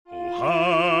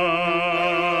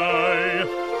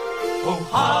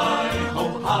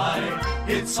ho hi,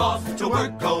 it's off to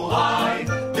work, go hi.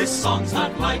 This song's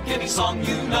not like any song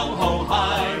you know, ho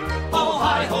hi, ho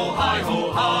hi, ho hi,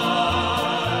 ho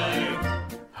hi.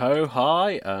 Ho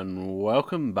hi, and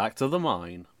welcome back to The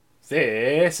Mine.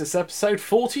 This is episode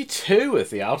 42 of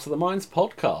the Out of the Mines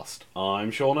podcast.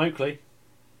 I'm Sean Oakley.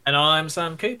 And I'm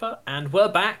Sam Cooper, and we're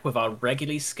back with our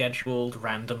regularly scheduled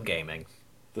random gaming.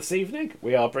 This evening,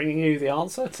 we are bringing you the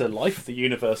answer to life, the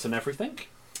universe, and everything.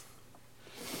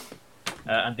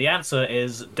 And the answer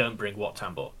is don't bring Wat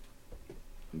Tambor.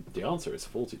 The answer is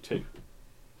 42.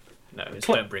 No, it's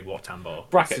don't bring Wat Tambor.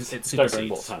 Brackets, it don't bring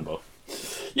Wat Tambor.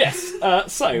 Yes,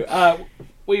 so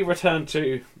we return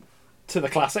to the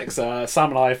classics. Sam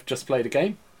and I have just played a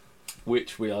game,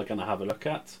 which we are going to have a look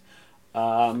at.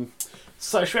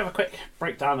 So should we have a quick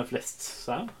breakdown of lists,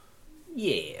 Sam?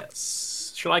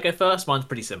 Yes. Shall I go first? Mine's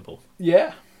pretty simple.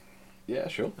 Yeah,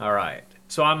 sure. All right.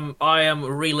 So I am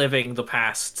reliving the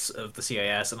past of the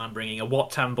CAS, and I'm bringing a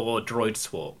Wat Tambor droid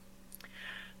swarm.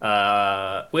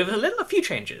 With a few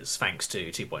changes, thanks to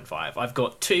 2.5. I've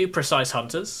got 2 precise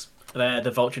hunters. They're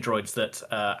the vulture droids that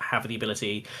have the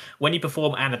ability, when you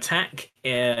perform an attack,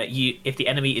 if the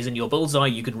enemy is in your bullseye,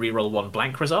 you can reroll 1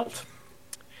 blank result.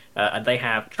 And they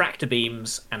have tractor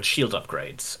beams and shield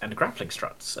upgrades and grappling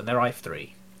struts, and they're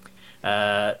I3.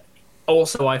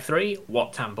 Also I3,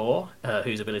 Wat Tambor,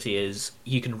 whose ability is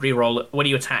you can reroll when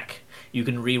you attack. You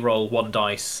can reroll 1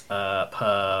 dice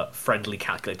per friendly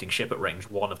calculating ship at range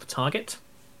 1 of the target.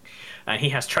 And he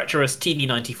has treacherous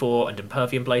TV94 and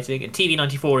impervium plating. And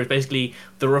TV94 is basically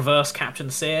the reverse Captain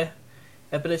Sear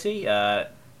ability.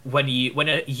 When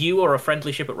you or a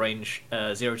friendly ship at range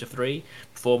 0 to 3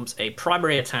 performs a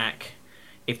primary attack.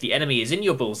 If the enemy is in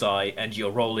your bullseye and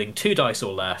you're rolling 2 dice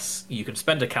or less, you can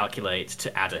spend a calculate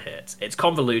to add a hit. It's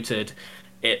convoluted.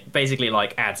 It basically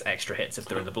adds extra hits if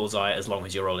they're in the bullseye as long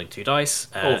as you're rolling 2 dice.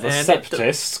 The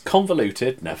Separatists,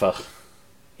 convoluted, never.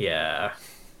 Yeah.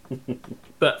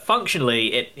 But functionally,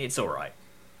 it's alright.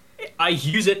 I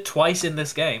use it twice in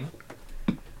this game.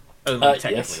 Only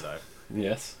technically, yes. though.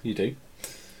 Yes, you do.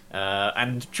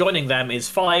 And joining them is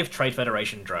 5 Trade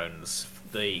Federation drones.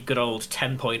 The good old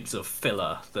 10 points of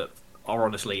filler that are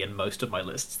honestly in most of my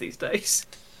lists these days.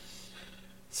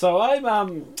 So I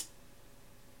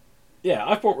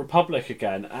brought Republic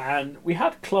again, and we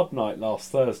had club night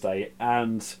last Thursday,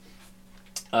 and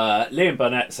Liam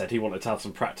Burnett said he wanted to have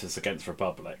some practice against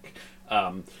Republic.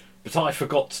 But I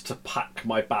forgot to pack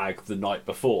my bag the night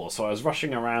before, so I was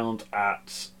rushing around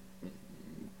at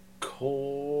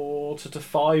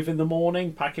 4:45 in the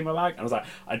morning packing my bag, and I was like,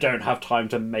 I don't have time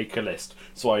to make a list,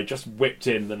 so I just whipped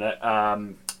in the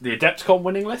Adepticon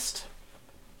winning list,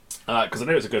 because I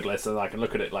knew it's a good list and I can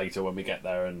look at it later when we get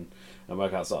there and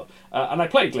work out stuff. And I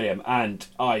played Liam and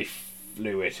I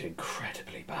flew it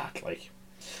incredibly badly,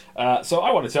 so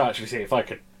I wanted to actually see if I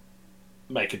could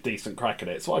make a decent crack at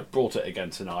it, so I brought it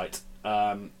again tonight.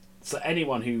 So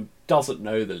anyone who doesn't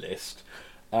know the list,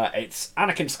 it's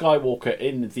Anakin Skywalker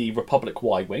in the Republic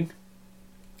Y-Wing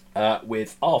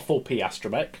with R4P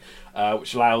Astromech,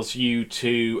 which allows you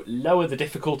to lower the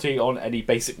difficulty on any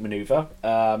basic manoeuvre,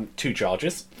 2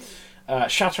 charges,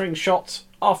 shattering shot,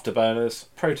 afterburners,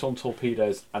 proton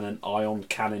torpedoes, and an ion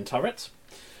cannon turret.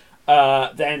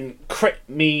 Then crit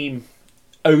meme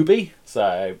Obi,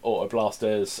 so auto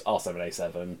blasters,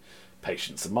 R7A7,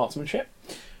 patience and marksmanship.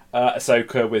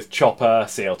 Ahsoka with chopper,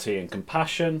 CLT, and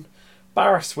compassion.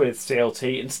 Barriss with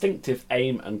CLT, instinctive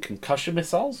aim and concussion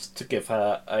missiles to give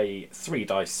her a 3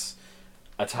 dice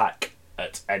attack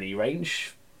at any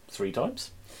range 3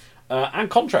 times. And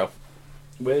Contrail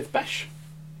with Besh.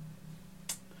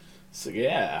 So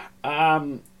yeah.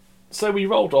 So we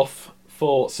rolled off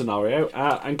for scenario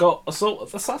and got Assault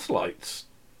of the Satellite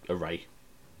array.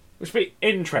 Which would be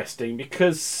interesting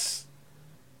because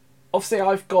obviously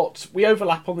we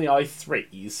overlap on the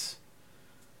I3s.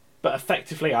 But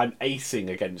effectively, I'm acing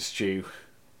against you.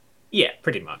 Yeah,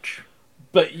 pretty much.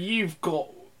 But you've got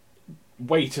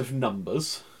weight of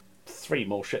numbers. 3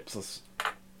 more ships.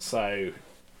 So,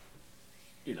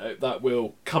 that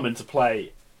will come into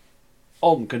play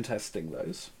on contesting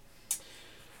those.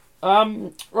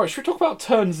 Right, should we talk about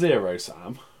turn 0,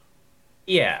 Sam?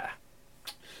 Yeah.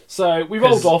 So, we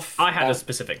rolled off... I had a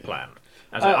specific plan.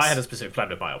 I had a specific plan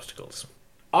with my obstacles.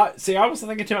 I wasn't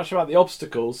thinking too much about the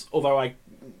obstacles, although I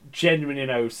genuinely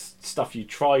know stuff you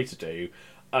try to do,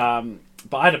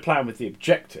 but I had a plan with the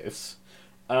objectives,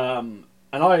 and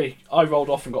I rolled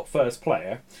off and got first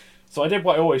player, so I did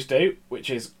what I always do, which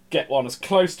is get one as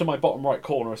close to my bottom right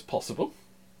corner as possible,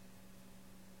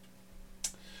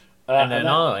 and then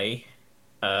I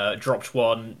dropped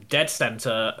one dead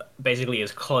center, basically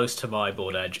as close to my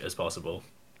board edge as possible.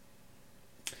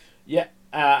 Yeah,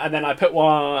 and then I put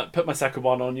my second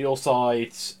one on your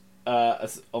side,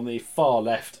 on the far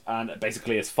left, and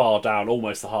basically as far down,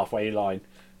 almost the halfway line,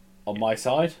 on my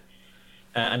side.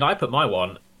 And I put my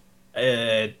one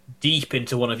deep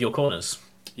into one of your corners,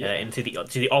 into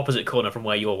the opposite corner from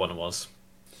where your one was.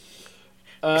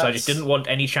 Because I just didn't want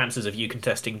any chances of you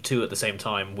contesting two at the same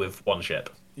time with one ship.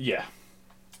 Yeah.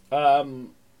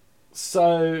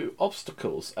 So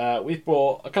obstacles. We've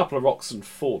brought a couple of rocks and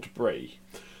 4 debris.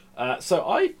 So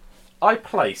I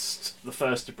placed the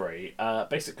first debris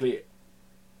basically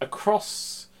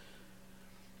across,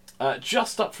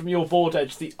 just up from your board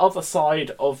edge, the other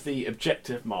side of the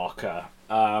objective marker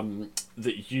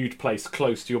that you'd placed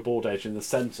close to your board edge in the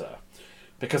centre.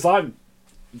 Because I'm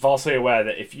vastly aware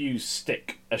that if you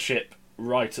stick a ship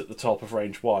right at the top of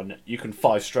range 1, you can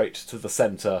fire straight to the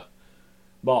centre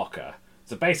marker.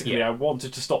 So basically, I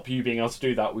wanted to stop you being able to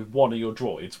do that with one of your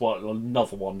droids, while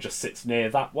another one just sits near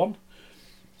that one.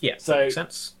 Yeah, so that makes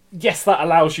sense. Yes, that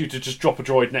allows you to just drop a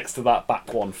droid next to that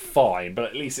back one, fine, but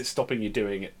at least it's stopping you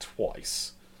doing it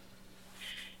twice.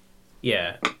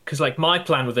 Yeah, because like my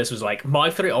plan with this was like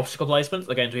my 3 obstacle placements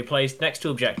are going to be placed next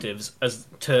to objectives as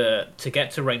to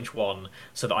get to range 1,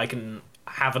 so that I can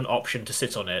have an option to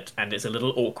sit on it, and it's a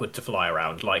little awkward to fly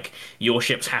around. Like your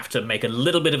ships have to make a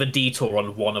little bit of a detour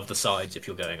on one of the sides if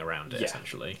you're going around it,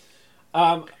 essentially.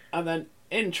 And then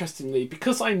interestingly,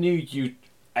 because I knew you'd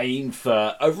aim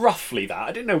for roughly that,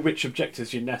 I didn't know which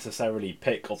objectives you necessarily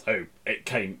pick, although it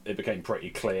became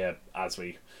pretty clear as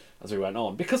we went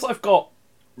on. Because I've got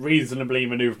reasonably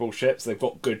manoeuvrable ships, they've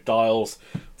got good dials,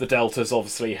 the Deltas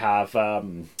obviously have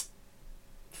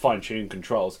fine-tuned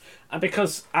controls, and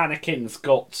because Anakin's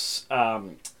got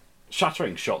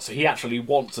shattering shots, so he actually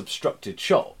wants obstructed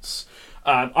shots,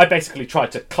 I basically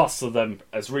tried to cluster them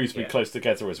as reasonably close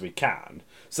together as we can,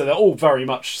 so they're all very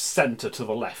much centre to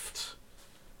the left.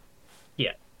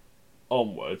 Yeah.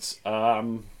 Onwards.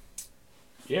 So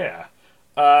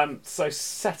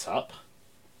setup.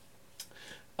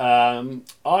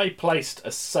 I placed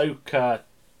Ahsoka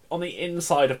on the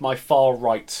inside of my far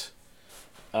right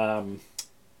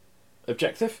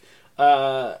objective.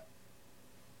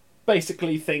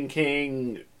 Basically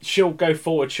thinking she'll go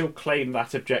forward, she'll claim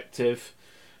that objective,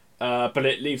 but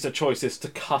it leaves her choices to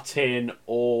cut in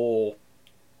or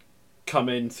come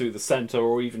in through the centre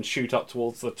or even shoot up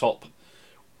towards the top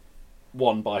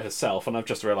one by herself. And I've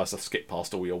just realised I've skipped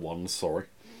past all your ones, sorry.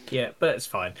 Yeah, but it's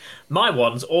fine. My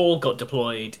ones all got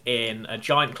deployed in a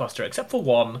giant cluster, except for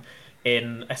one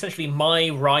in essentially my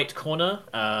right corner,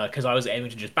 because I was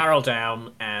aiming to just barrel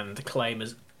down and claim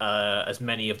as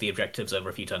many of the objectives over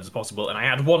a few turns as possible. And I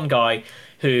had one guy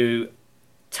who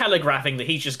telegraphing that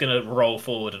he's just going to roll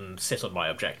forward and sit on my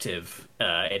objective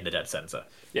in the dead centre.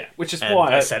 Yeah, which is and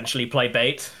why essentially play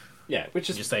bait. Yeah, which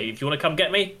is just say, if you want to come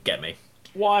get me, get me.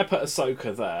 Why I put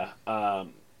Ahsoka there,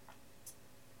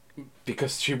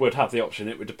 because she would have the option.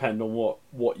 It would depend on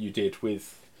what you did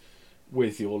with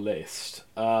your list.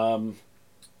 And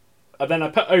then I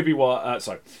put Obi-Wan.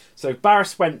 So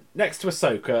Barriss went next to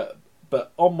Ahsoka,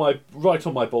 but on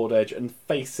my board edge and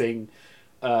facing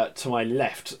to my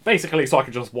left, basically, so I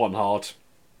could just one hard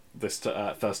this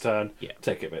first turn. Yeah.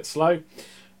 Take it a bit slow.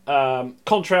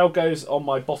 Contrail goes on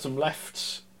my bottom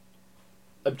left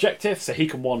objective, so he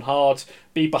can one hard,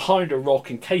 be behind a rock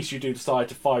in case you do decide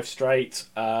to 5 straight,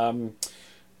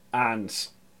 and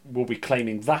we'll be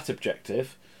claiming that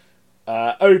objective.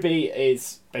 Obi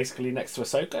is basically next to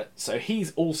Ahsoka, so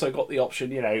he's also got the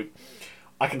option,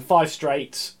 I can 5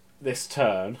 straight this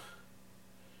turn,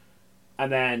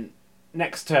 and then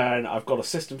next turn I've got a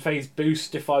system phase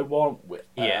boost if I want,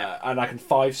 and I can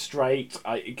 5 straight.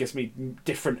 It gives me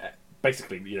different,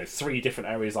 basically 3 different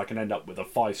areas I can end up with a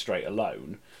 5 straight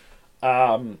alone.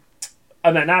 And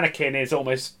then Anakin is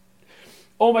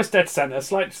almost dead centre,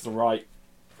 slightly to the right.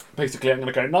 Basically I'm going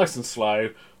to go nice and slow,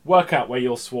 work out where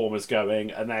your swarm is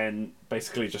going, and then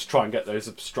basically just try and get those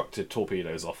obstructed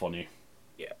torpedoes off on you.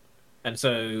 Yeah. And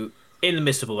so in the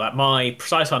midst of all that, my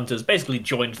Precise Hunters basically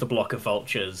joined the block of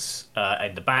vultures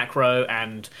in the back row,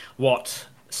 and Watt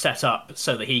set up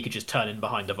so that he could just turn in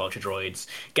behind the vulture droids,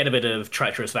 get a bit of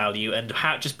treacherous value, and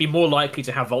just be more likely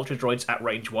to have vulture droids at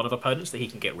range 1 of opponents that he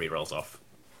can get rerolls off.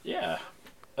 Yeah.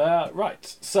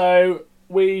 Right. So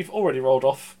we've already rolled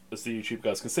off, as the YouTube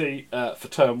guys can see, for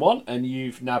turn 1, and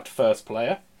you've nabbed first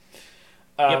player.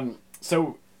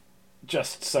 So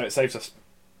just so it saves us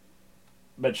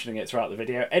mentioning it throughout the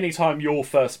video, anytime you're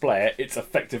first player, it's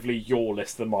effectively your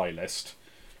list than my list.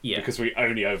 Yeah. Because we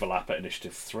only overlap at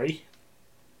initiative 3.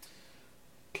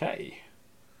 Okay.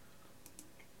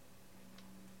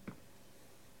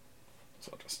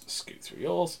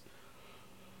 yours.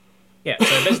 Yeah,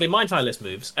 so basically my entire list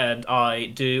moves, and I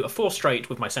do a 4 straight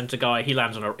with my center guy. He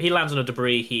lands on a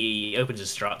debris. He opens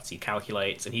his struts. He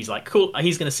calculates, and he's like, "Cool."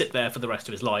 He's going to sit there for the rest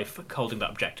of his life, holding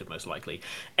that objective most likely.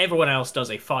 Everyone else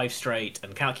does a 5 straight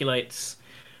and calculates,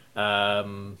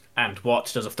 and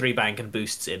Watt does a 3 bank and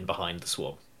boosts in behind the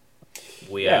swarm.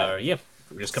 We're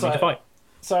just coming to fight.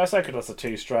 So Ahsoka does a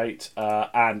 2 straight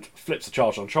and flips a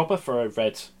charge on Chopper for a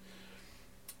red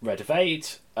evade.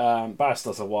 Barriss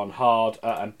does a 1 hard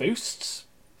and boosts.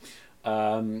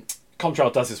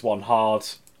 Contrail does his 1 hard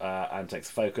and takes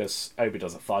a focus. Obi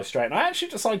does a 5 straight. And I actually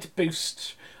decide to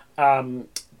boost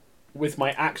with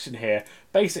my action here,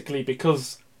 basically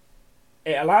because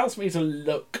it allows me to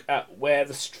look at where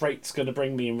the straight's going to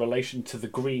bring me in relation to the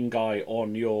green guy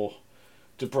on your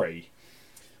debris.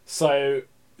 So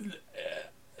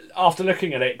after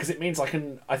looking at it, because it means I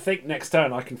think next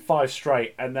turn I can 5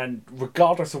 straight, and then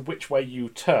regardless of which way you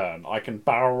turn, I can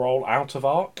barrel roll out of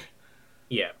arc.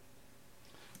 Yeah.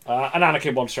 And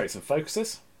Anakin 1 straights and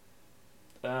focuses.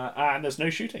 And there's no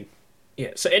shooting.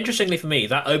 Yeah, so interestingly for me,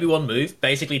 that Obi-Wan move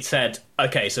basically said,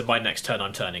 okay, so my next turn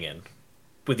I'm turning in.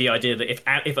 With the idea that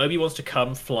if Obi wants to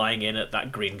come flying in at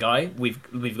that green guy,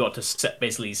 we've got to set,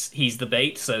 basically he's the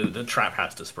bait, so the trap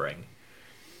has to spring.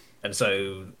 And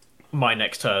so my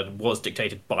next turn was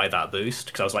dictated by that boost,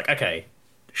 because I was like, okay,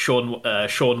 Sean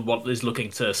is looking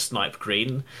to snipe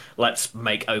green. Let's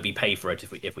make Obi pay for it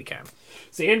if we can.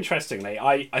 See, interestingly,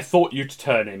 I thought you'd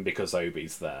turn in because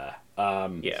Obi's there.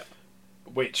 Yeah.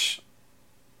 Which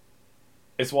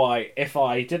is why if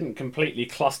I didn't completely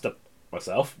cluster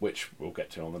myself, which we'll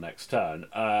get to on the next turn,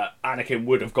 Anakin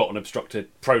would have got an obstructed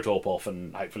Protorp off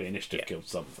and hopefully initiative killed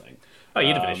something. Oh,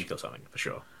 you'd have initiative killed something, for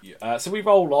sure. So we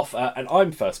roll off, and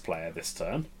I'm first player this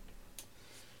turn.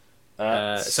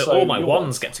 So all my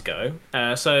ones get to go.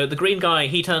 So the green guy,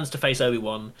 he turns to face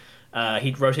Obi-Wan.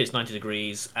 He rotates 90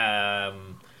 degrees.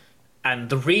 And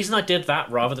the reason I did that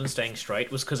rather than staying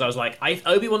straight was because I was like, if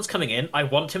Obi-Wan's coming in, I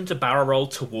want him to barrel roll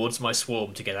towards my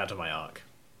swarm to get out of my arc.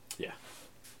 Yeah.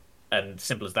 And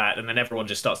simple as that. And then everyone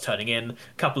just starts turning in. A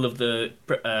couple of the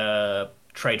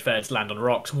trade feds land on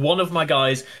rocks. One of my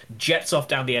guys jets off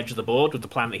down the edge of the board with the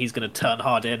plan that he's going to turn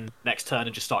hard in next turn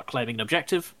and just start claiming an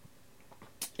objective.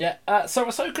 Yeah, so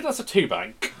Ahsoka does a 2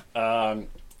 bank,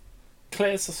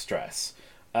 clears the stress.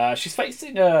 She's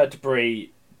facing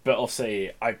debris, but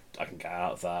obviously I can get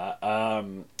out of that.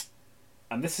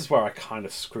 And this is where I kind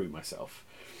of screw myself.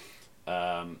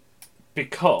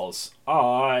 Because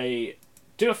I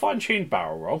do a fine-tuned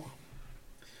barrel roll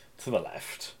to the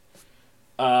left.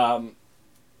 And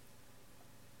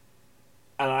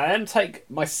I then take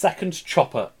my second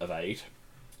chopper evade.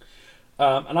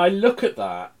 And I look at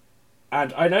that,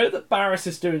 and I know that Barriss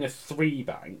is doing a 3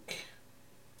 bank.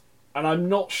 And I'm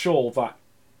not sure that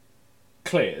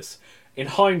clears. In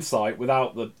hindsight,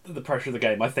 without the pressure of the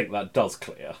game, I think that does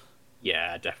clear.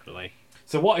 Yeah, definitely.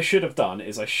 So what I should have done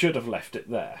is I should have left it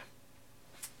there.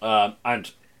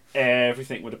 And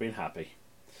everything would have been happy.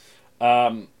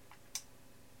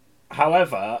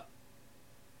 However,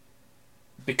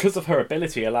 because of her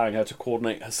ability allowing her to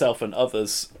coordinate herself and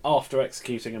others after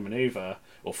executing a manoeuvre,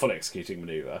 or fully executing a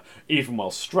manoeuvre, even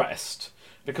while stressed,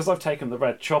 because I've taken the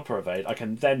red chopper evade, I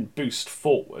can then boost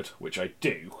forward, which I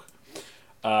do.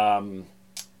 Because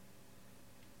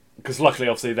luckily,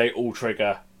 obviously, they all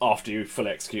trigger after you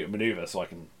fully execute a manoeuvre, so I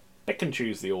can pick and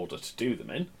choose the order to do them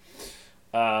in.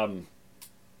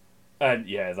 And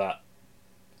yeah, that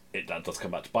does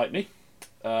come back to bite me.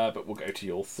 But we'll go to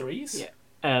your 3s. Yeah.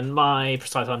 And my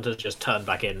Precise Hunters just turn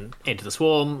back into the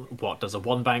swarm. What does a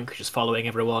 1 bank, just following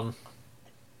everyone.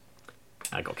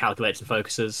 I got calculates and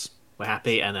focuses. We're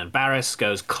happy. And then Barriss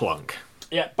goes clunk.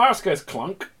 Yeah, Barriss goes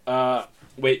clunk,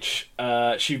 which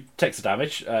she takes the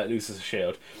damage, loses a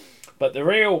shield. But the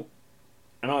real...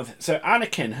 So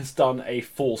Anakin has done a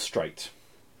 4 straight,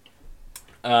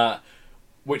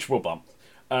 which will bump.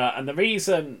 And the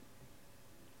reason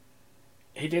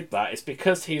he did that is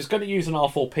because he was going to use an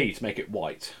R4P to make it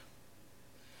white.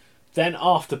 Then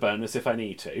afterburners if I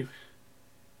need to.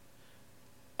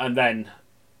 And then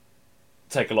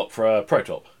take a lock for a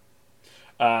Protorp.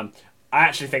 I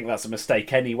actually think that's a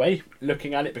mistake anyway,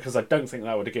 looking at it, because I don't think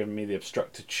that would have given me the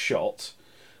obstructed shot.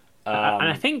 And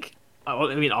I think...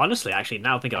 I mean, honestly, actually,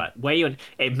 now think about it.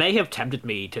 It may have tempted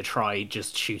me to try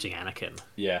just shooting Anakin.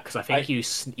 Yeah. Because I think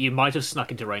you might have snuck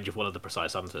into range of one of the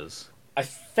Precise Hunters. I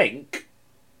think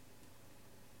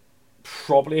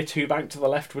probably a 2 bank to the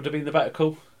left would have been the better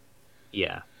call.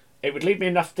 Yeah. It would leave me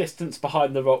enough distance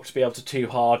behind the rock to be able to 2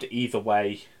 hard either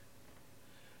way,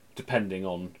 depending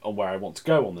on where I want to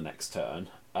go on the next turn.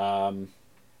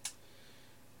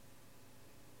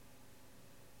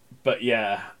 but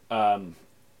yeah, I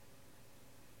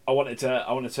wanted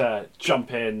to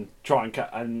jump in, try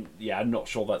and yeah, I'm not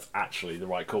sure that's actually the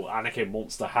right call. Anakin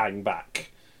wants to hang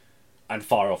back and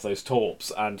fire off those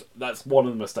torps, and that's one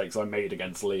of the mistakes I made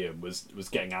against Liam was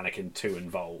getting Anakin too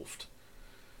involved.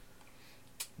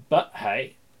 But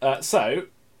hey, so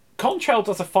Conchel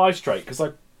does a 5 straight because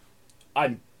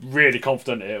I'm really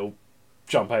confident it'll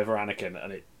jump over Anakin,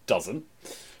 and it doesn't.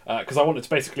 Because I wanted to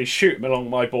basically shoot him along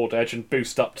my board edge and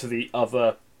boost up to the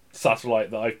other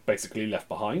satellite that I've basically left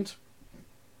behind.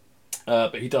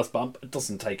 But he does bump. It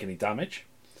doesn't take any damage.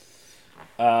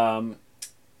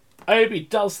 Obi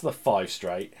does the 5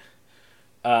 straight.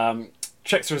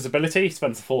 Checks for his ability,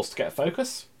 spends the force to get a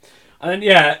focus. And then,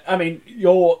 yeah, I mean,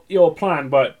 your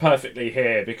plan worked perfectly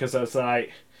here because I was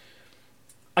like,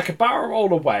 I could barrel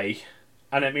roll away,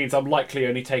 and it means I'm likely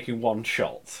only taking 1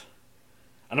 shot.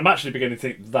 And I'm actually beginning to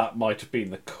think that might have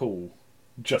been the call,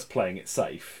 just playing it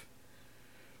safe.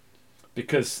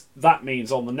 Because that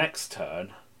means on the next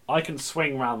turn, I can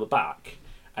swing round the back,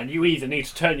 and you either need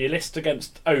to turn your list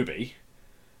against Obi,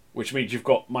 which means you've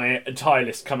got my entire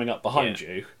list coming up behind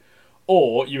you,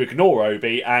 or you ignore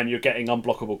Obi and you're getting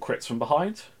unblockable crits from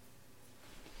behind.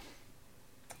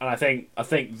 And I think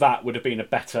that would have been a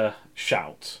better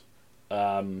shout.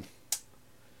 Whereas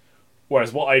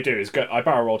what I do is I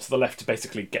barrel roll to the left to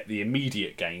basically get the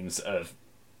immediate gains of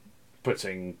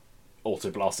putting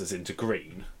auto blasters into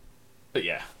green. But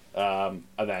yeah, and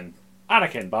then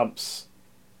Anakin bumps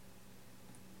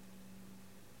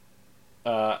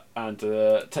and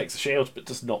takes a shield, but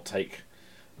does not take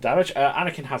damage.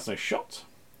 Anakin has no shot.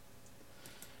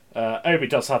 Obi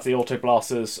does have the auto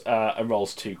blasters and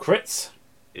rolls 2 crits.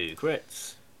 2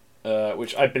 crits.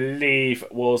 Which I believe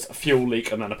was a fuel leak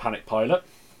and then a panic pilot.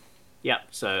 Yep,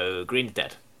 so Green's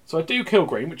dead. So I do kill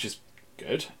Green, which is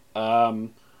good.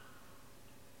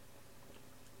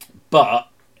 But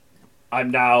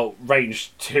I'm now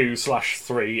range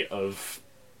 2/3 of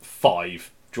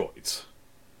 5 droids.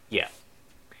 Yeah.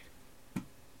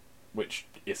 Which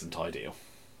isn't ideal.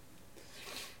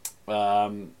 But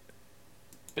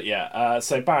yeah,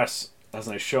 so Barriss has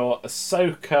no shot.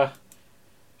 Ahsoka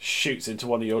shoots into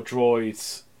one of your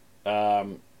droids.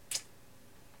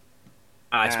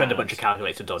 I spend a bunch of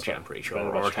calculates to dodge it, I'm pretty sure.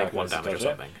 Or I take 1 damage or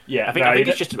something. Yeah, I think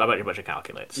it's just a bunch of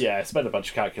calculates. Yeah, spend a bunch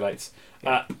of calculates.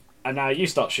 And now you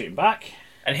start shooting back.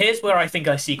 And here's where I think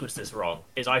I sequenced this wrong.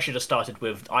 Is I should have started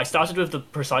with the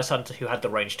precise hunter who had the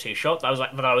range 2 shot.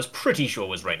 That I was pretty sure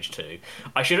was range 2.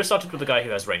 I should have started with the guy who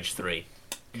has range 3.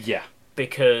 Yeah.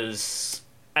 Because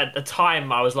at the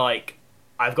time I was like,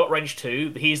 I've got range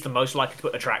 2. He's the most likely to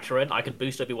put a tractor in. I can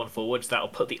boost Obi-Wan forwards. That'll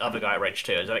put the other guy at range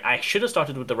 2. So I should have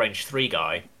started with the range 3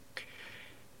 guy.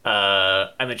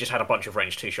 And then just had a bunch of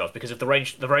range 2 shots, because if the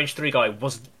range 3 guy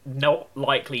was not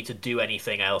likely to do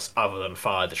anything else other than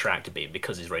fire the tractor beam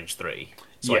because he's range 3.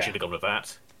 So I should have gone with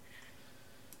that.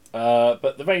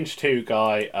 But the range 2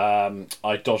 guy,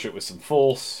 I dodge it with some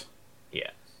force.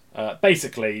 Yeah.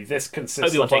 Basically, this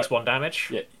consists Obi-Wan takes 1 damage.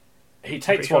 Yeah. He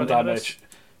takes 1 damage.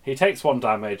 He takes 1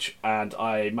 damage, and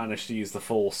I managed to use the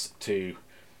force to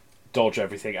dodge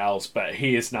everything else, but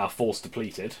he is now force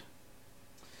depleted.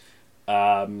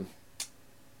 And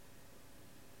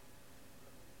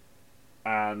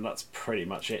that's pretty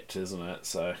much it, isn't it?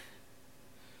 So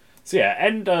yeah,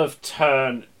 end of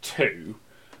turn 2.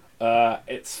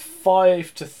 It's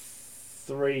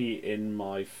 5-3 in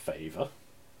my favour.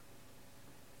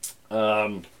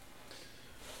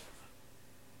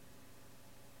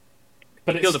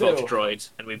 But it's Kill the still, vulture droids,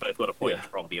 and we both got a point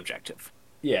from the objective.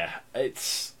 Yeah,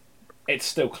 it's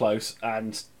still close,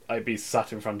 and I'd be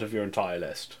sat in front of your entire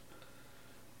list.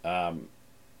 So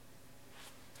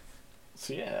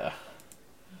yeah,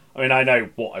 I mean, I know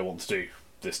what I want to do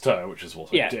this turn, which is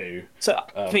what I do. So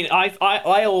I mean,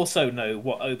 I also know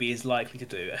what Obi is likely to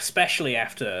do, especially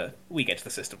after we get to the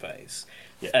system phase.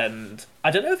 Yeah. And I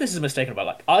don't know if this is a mistake about,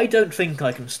 like, I don't think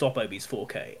I can stop Obi's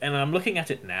 4K, and I'm looking at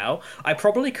it now. I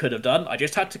probably could have done. I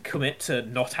just had to commit to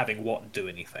not having Watt do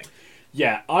anything.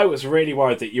 Yeah, I was really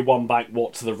worried that you one bank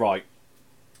Watt to the right,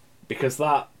 because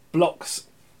that blocks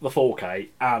the 4K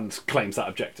and claims that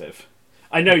objective.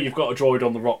 I know you've got a droid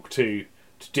on the rock to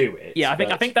do it. Yeah,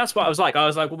 I think that's what I was like. I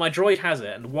was like, well, my droid has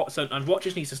it, and Watt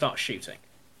just needs to start shooting.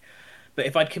 But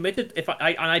if I'd committed,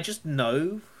 I just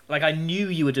know, like, I knew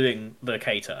you were doing the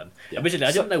K turn. Yeah. Originally,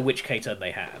 I didn't know which K turn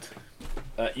they had.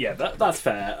 Yeah, that's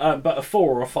fair. But a 4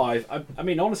 or a 5, I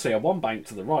mean, honestly, a 1 bank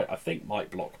to the right, I think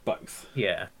might block both.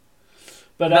 Yeah.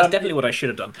 But that's definitely what I should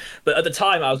have done. But at the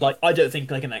time, I was like, I don't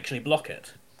think I can actually block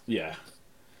it. Yeah.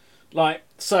 Like,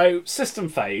 so, system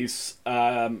phase,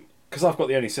 because I've got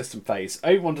the only system phase,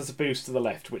 Obi-Wan does a boost to the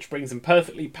left, which brings him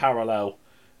perfectly parallel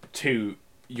to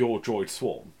your droid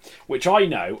swarm, which I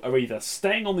know are either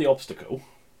staying on the obstacle,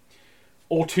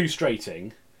 or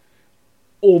two-straighting,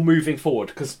 or moving forward,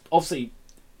 because obviously,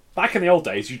 back in the old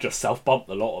days, you just self-bumped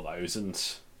a lot of those, and,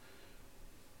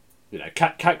 you know,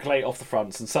 calculate off the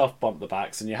fronts and self-bump the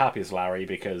backs, and you're happy as Larry,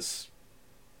 because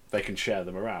they can share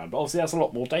them around. But obviously that's a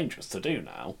lot more dangerous to do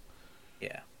now.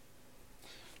 Yeah.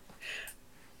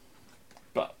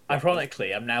 But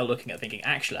ironically, I'm now looking at thinking,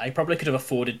 actually, I probably could have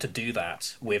afforded to do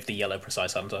that with the yellow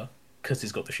Precise Hunter, because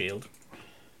he's got the shield.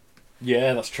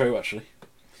 yeah, that's true, actually.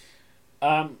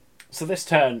 So this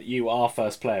turn, you are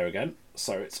first player again,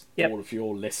 so it's all of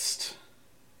your list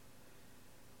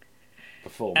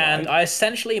before mine. And I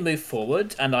essentially move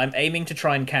forward, and I'm aiming to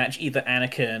try and catch either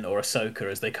Anakin or Ahsoka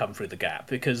as they come through the gap,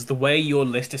 because the way your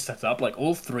list is set up, like,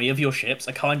 all three of your ships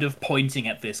are kind of pointing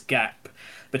at this gap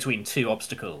between two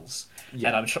obstacles.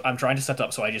 Yeah. And I'm trying to set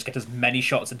up so I just get as many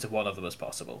shots into one of them as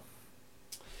possible.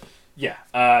 Yeah,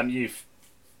 you've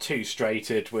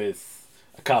two-straighted with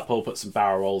a couple, put some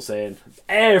barrel rolls in.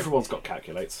 Everyone's got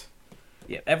calculates.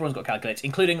 Yeah, everyone's got calculates,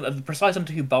 including the Precise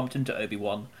Hunter who bumped into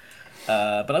Obi-Wan.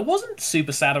 But I wasn't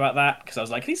super sad about that, because I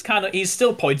was like, he's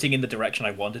still pointing in the direction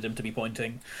I wanted him to be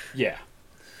pointing. Yeah.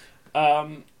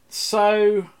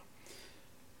 So...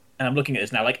 And I'm looking at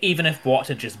this now, like, even if Watt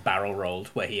had just barrel rolled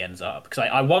where he ends up, because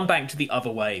I one banked the other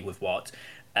way with Watt,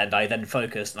 and I then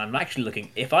focused, and I'm actually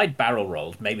looking, if I'd barrel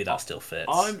rolled, maybe that still fits.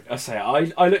 I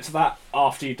looked at that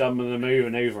after you'd done the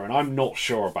maneuver, and I'm not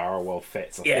sure a barrel roll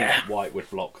fits. I think White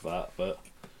would block that, but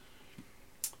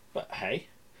hey.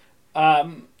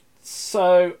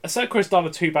 So Ahsoka has done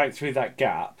a 2-bank through that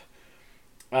gap,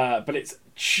 but it's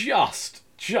just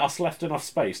left enough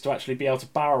space to actually be able to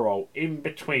barrel roll in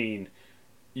between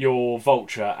your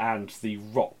Vulture and the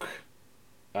Rock,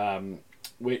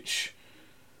 which,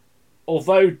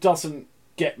 although doesn't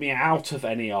get me out of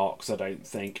any arcs, I don't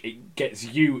think, it gets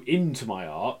you into my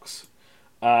arcs,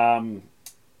 and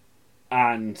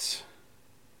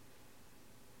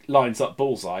lines up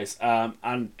bullseyes,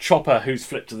 and Chopper, who's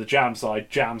flipped to the jam side,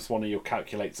 jams one of your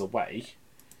calculates away.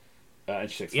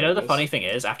 And she takes You know, the focus. funny thing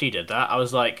is, after you did that, I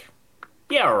was like,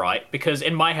 yeah, alright, because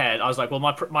in my head, I was like, well,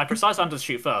 my Precise Hunters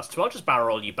shoot first, so I'll just barrel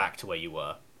roll you back to where you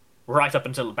were. Right up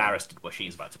until Barriss did what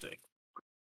she's about to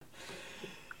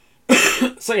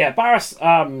do. So yeah, Barriss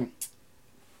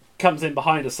comes in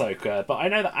behind Ahsoka, but I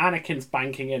know that Anakin's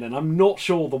banking in, and I'm not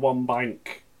sure the one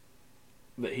bank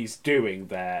that he's doing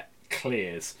there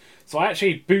clears. So I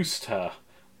actually boost her,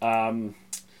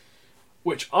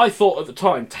 which I thought at the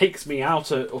time takes you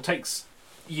out of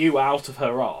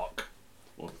her arc,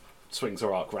 or swings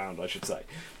her arc round, I should say.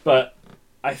 But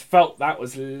I felt that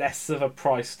was less of a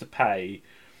price to pay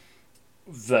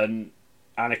than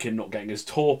Anakin not getting his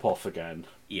torp off again.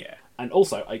 Yeah. And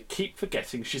also, I keep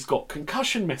forgetting she's got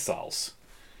concussion missiles.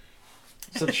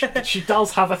 So she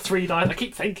does have a 3-dice... I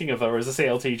keep thinking of her as a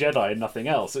CLT Jedi and nothing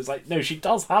else. It's like, no, she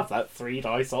does have that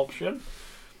 3-dice option.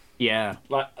 Yeah.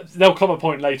 Like, there'll come a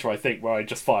point later, I think, where I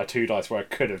just fire 2 dice where I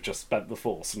could have just spent the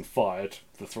Force and fired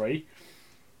the 3.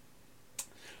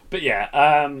 But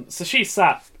yeah, so she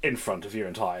sat in front of your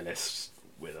entire list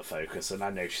with a focus, and I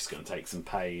know she's going to take some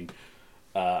pain.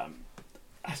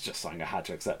 That's just something I had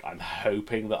to accept. I'm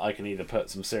hoping that I can either put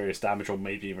some serious damage or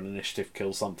maybe even initiative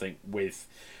kill something with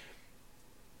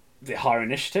the higher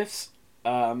initiatives.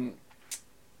 Obi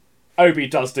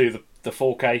does do the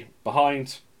 4K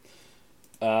behind.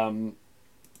 And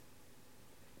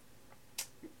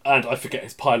I forget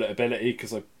his pilot ability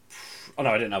because I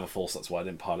didn't have a Force, that's why I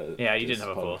didn't pilot it. Yeah, you didn't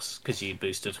have a Force because you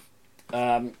boosted.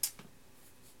 Contrail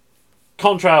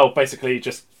basically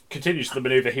just continues the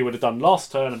manoeuvre he would have done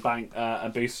last turn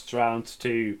and boosts around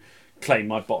to claim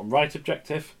my bottom right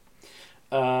objective.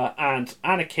 And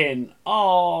Anakin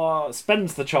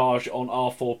spends the charge on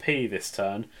R4P this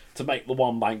turn to make the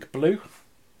 1 bank blue,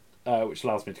 which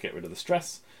allows me to get rid of the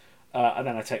stress. And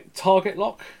then I take the target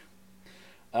lock.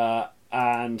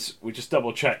 And we just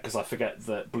double check because I forget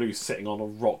that blue's sitting on a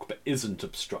rock but isn't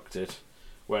obstructed,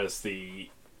 whereas the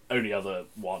only other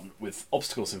one with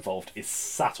obstacles involved is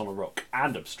sat on a rock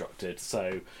and obstructed.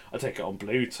 So I take it on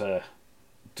blue to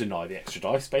deny the extra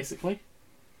dice, basically.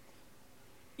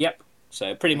 Yep.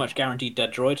 So pretty much guaranteed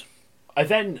dead droid. I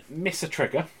then miss a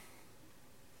trigger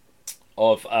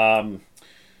of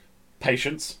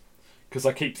patience because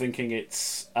I keep thinking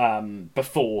it's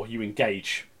before you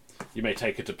engage. You may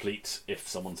take a deplete if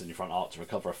someone's in your front arc to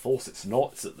recover a Force. It's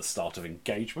not. It's at the start of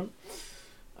engagement.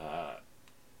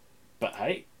 But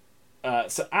hey.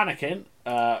 So Anakin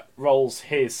rolls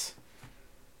his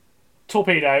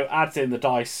torpedo, adds in the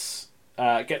dice,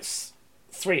 gets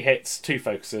 3 hits, 2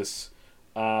 focuses.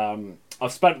 I've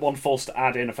spent 1 force to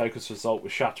add in a focus result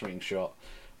with Shattering Shot.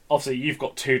 Obviously, you've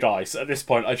got 2 dice. At this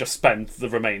point, I just spend the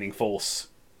remaining force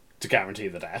to guarantee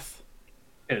the death.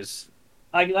 Because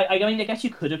I mean, I guess you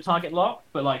could have target locked,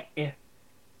 but like if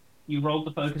you rolled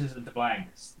the focuses into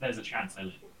blanks, there's a chance I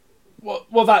lose.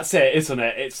 Well, that's it, isn't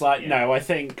it? It's like, Yeah. no, I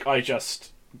think I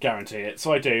just guarantee it.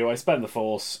 So I do. I spend the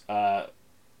force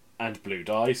and blue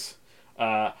dice.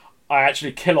 I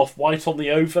actually kill off white on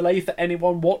the overlay for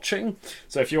anyone watching.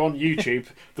 So if you're on YouTube,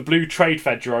 the blue trade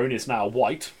fed drone is now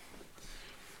white,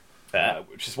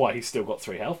 which is why he's still got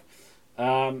 3 health.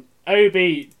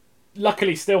 Obi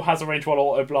luckily still has a range 1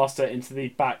 auto blaster into the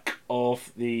back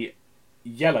of the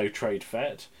yellow trade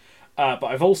fed. But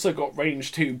I've also got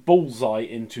range 2 bullseye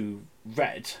into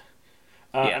red.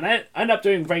 And I end up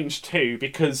doing range 2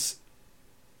 because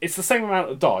it's the same amount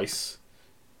of dice,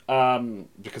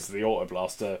 because of the auto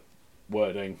blaster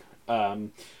wording. But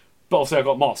also I've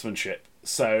got marksmanship,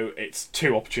 so it's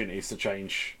 2 opportunities to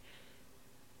change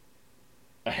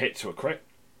a hit to a crit,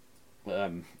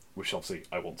 which obviously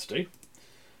I want to do.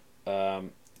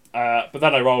 But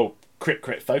then I roll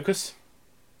crit focus.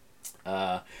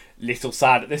 Little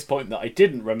sad at this point that I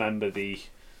didn't remember the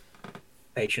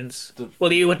Patience.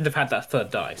 Well, you wouldn't have had that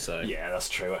 3rd die, so yeah, that's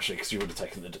true actually, because you would have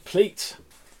taken the deplete.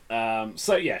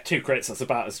 So yeah, 2 crits. That's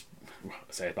about as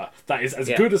that is as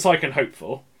good as I can hope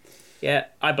for. yeah.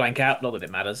 I blank out. Not that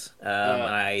it matters.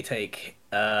 I take.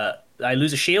 I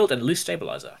lose a shield and lose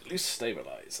stabilizer. Loose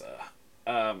stabilizer.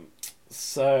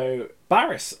 So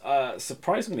Barris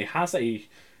surprisingly has a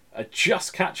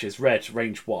just catches red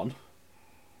range 1.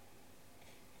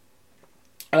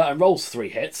 And rolls 3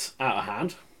 hits out of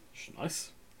hand. Which is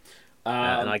nice.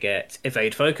 And I get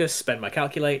evade focus, spend my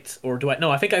calculate, or do I?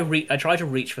 No, I think I try to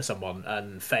reach for someone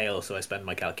and fail, so I spend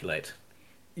my calculate.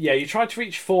 Yeah, you tried to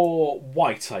reach for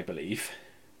white, I believe.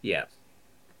 Yeah.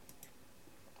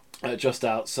 Just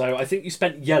out. So I think you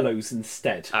spent yellows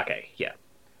instead. Okay. Yeah.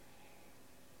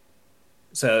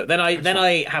 So then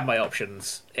I have my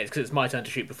options because it's my turn to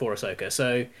shoot before Ahsoka.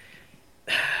 So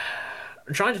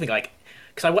I'm trying to think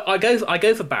because I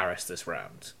go for Barris this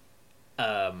round.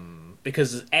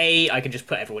 Because A, I can just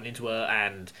put everyone into her,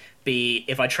 and B,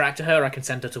 if I tractor her, I can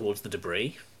send her towards the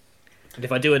debris. And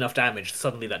if I do enough damage,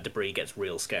 suddenly that debris gets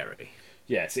real scary.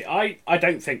 Yeah, see, I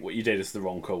don't think what you did is the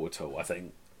wrong call at all. I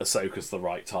think Ahsoka's the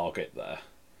right target there.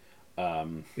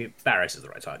 Barris is the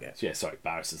right target. Yeah, sorry,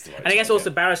 Barris is the right target. And I guess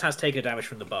also Barris has taken damage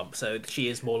from the bump, so she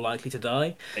is more likely to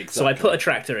die. Exactly. So I put a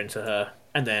tractor into her,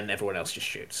 and then everyone else just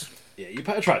shoots. Yeah, you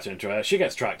put a tractor into her, she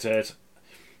gets tractored.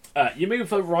 You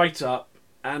move her right up,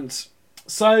 and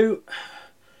so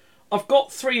I've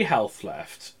got 3 health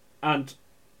left, and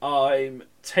I'm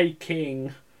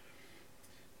taking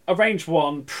a range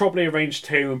 1, probably a range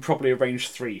 2, and probably a range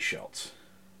 3 shot.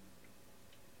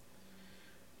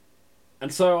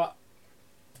 And so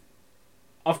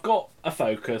I've got a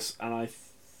focus, and I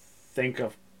think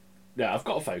I've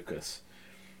got a focus.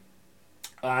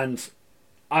 And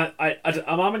I'm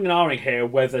umming and ahhing here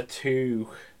whether to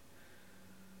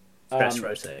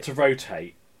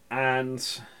rotate,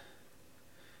 and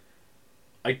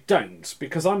I don't,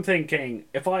 because I'm thinking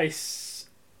if I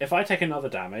take another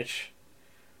damage,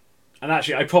 and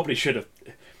actually I probably should have,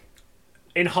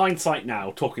 in hindsight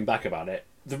now, talking back about it,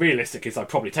 the realistic is I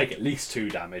probably take at least 2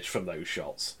 damage from those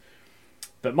shots.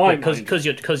 But because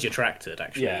you're tractored,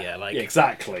 actually. Yeah,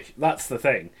 exactly. That's the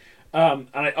thing. And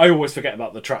I always forget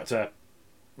about the tractor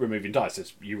removing dice,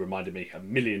 as you reminded me a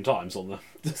million times on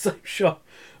the same shot.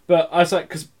 But I was like,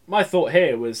 because my thought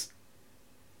here was,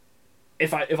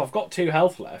 if I've got 2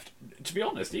 health left, to be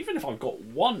honest, even if I've got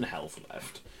 1 health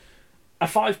left, a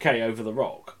 5k over the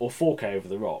rock, or 4k over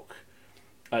the rock,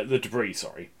 the debris,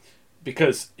 sorry,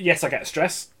 because yes, I get a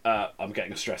stress. I'm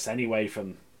getting a stress anyway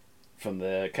from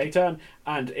the K-turn,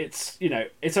 and it's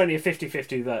only a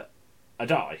 50-50 that I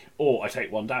die or I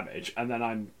take 1 damage, and then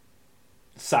I'm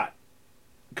sat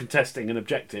contesting an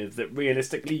objective that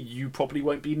realistically you probably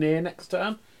won't be near next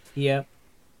turn. Yeah.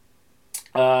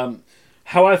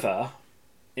 However,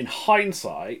 in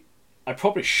hindsight, I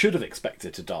probably should have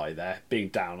expected to die there, being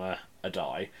down a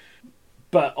die.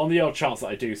 But on the odd chance that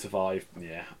I do survive,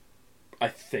 yeah, I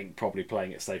think probably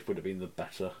playing it safe would have been the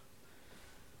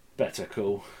better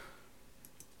call.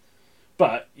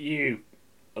 But you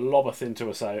lobbeth into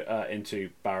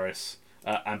Barris,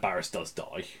 and Barris does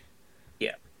die.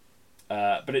 Yeah.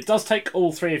 But it does take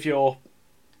all 3 of your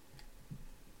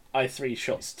I3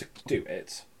 shots to do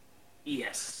it.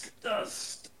 Yes, it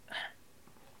does.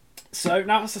 So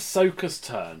now it's Ahsoka's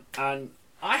turn, and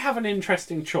I have an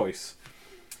interesting choice.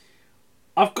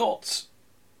 I've got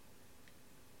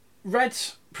red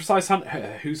Precise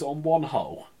Hunter who's on one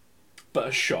hole, but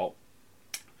a shot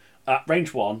at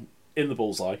range 1 in the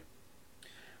bullseye.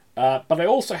 But I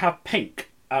also have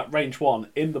Pink at range 1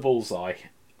 in the bullseye,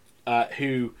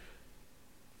 who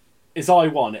is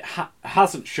I1. It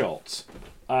hasn't shot.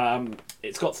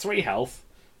 It's got 3 health.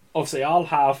 Obviously, I'll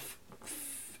have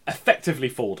effectively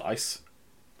 4 dice.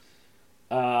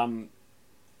 And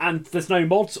there's no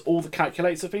mods. All the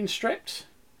calculates have been stripped.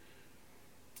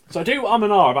 So I do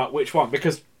and ah about which one,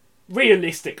 because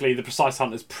realistically, the Precise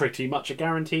Hunter is pretty much a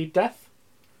guaranteed death.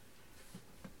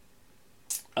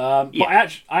 But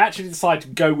I actually decided to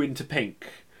go into Pink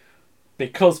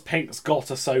because Pink's got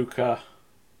Ahsoka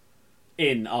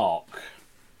in Arc.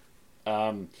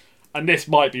 And this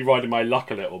might be riding my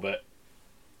luck a little bit.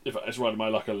 If it's riding my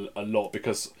luck a lot,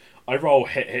 because I roll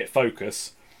hit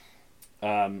focus,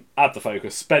 add the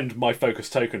focus, spend my focus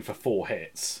token for 4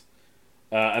 hits,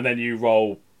 and then you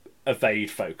roll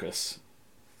evade focus.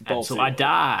 Until I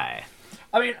die.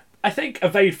 I mean, I think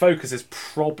evade focus is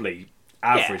probably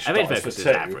average. Yeah, evade focus is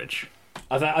average.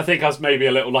 I think I was maybe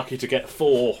a little lucky to get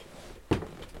 4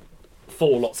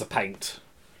 lots of paint.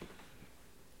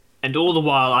 And all the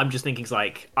while, I'm just thinking,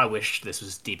 like, I wish this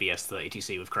was DBS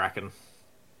 32C with Kraken.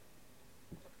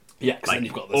 Yeah, because then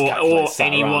you've got this or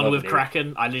anyone with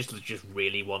Kraken. I just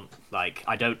really want, like,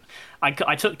 I took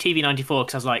TV94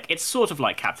 because I was like, it's sort of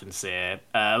like Captain Sear.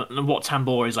 And Wat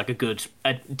Tambor is like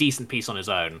a decent piece on his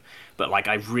own, but like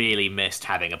I really missed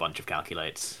having a bunch of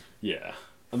calculates. Yeah,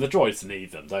 and the droids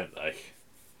need them, don't they?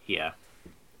 Yeah.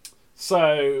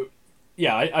 So,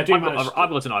 yeah, I do. I've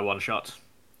got an I1 shot.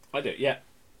 I do, yeah.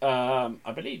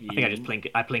 I believe you. I think I just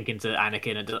blink into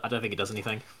Anakin, and I don't think it does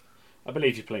anything. I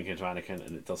believe you blink into Anakin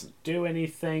and it doesn't do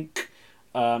anything.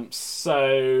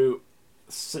 So,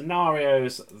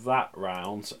 scenarios that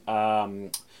round,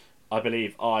 I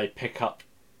believe I pick up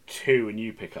 2 and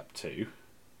you pick up 2.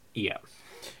 Yeah.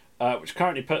 Which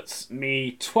currently puts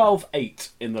me 12-8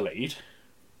 in the lead.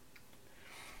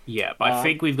 Yeah, but I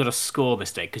think we've got a score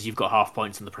mistake because you've got half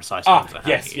points in the Precise Hunter.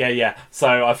 Yes, yeah.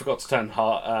 So I forgot to turn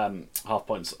half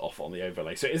points off on the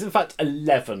overlay. So it is in fact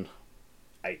 11-8.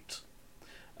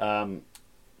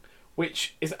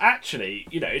 Which is actually,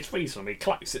 it's reasonably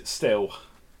close. It's still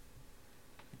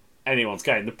anyone's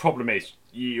game. The problem is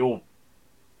you're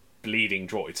bleeding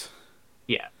droids.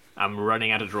 Yeah, I'm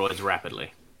running out of droids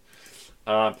rapidly.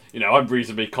 I'm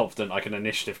reasonably confident I can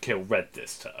initiative kill Red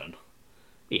this turn.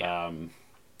 Yeah.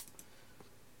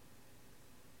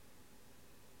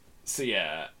 So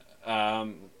yeah,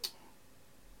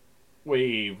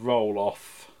 we roll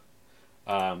off,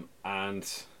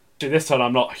 and this time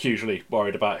I'm not hugely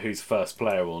worried about who's first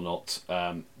player or not,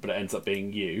 but it ends up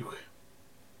being you.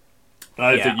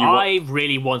 I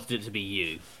really wanted it to be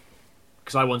you,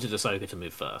 because I wanted Ahsoka to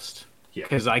move first. Yeah.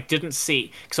 Because I didn't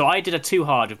see... So I did a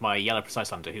 2-hard with my Yellow Precise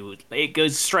Hunter, it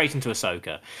goes straight into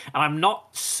Ahsoka. And I'm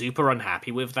not super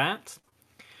unhappy with that.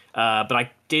 But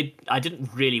I didn't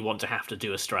really want to have to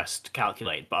do a stressed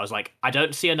calculate. But I was like, I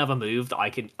don't see another move that I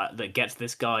can that gets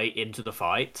this guy into the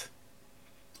fight,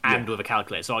 and with a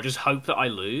calculate. So I'll just hope that I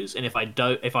lose. And if I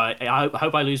don't, I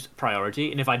hope I lose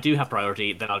priority. And if I do have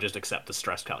priority, then I'll just accept the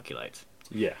stress calculate.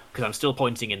 Yeah. Because I'm still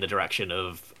pointing in the direction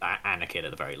of Anakin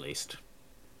at the very least.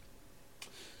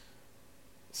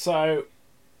 So,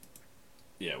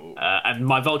 yeah. And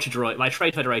my Vulture droid, my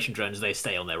Trade Federation drones, they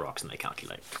stay on their rocks and they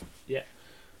calculate. Yeah.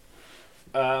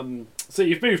 So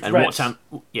you've moved and Red.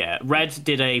 Red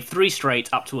did a 3 straight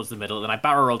up towards the middle, then I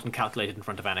barrel rolled and calculated in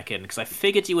front of Anakin because I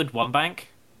figured you would one bank.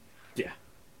 Yeah.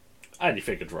 And you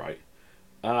figured right.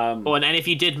 And if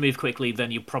you did move quickly,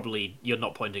 then you're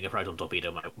not pointing a proton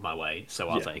torpedo my way, so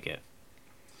I'll take it.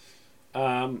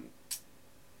 And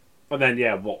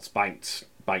then what's banked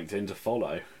in to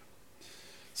follow.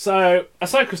 So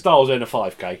Ahsoka's dialed in a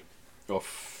 5k.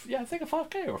 I think a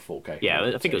 5k or a 4k. Yeah,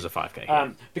 I think it was a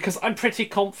 5k. Because I'm pretty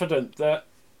confident that...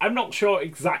 I'm not sure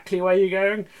exactly where you're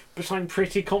going, but I'm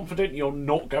pretty confident you're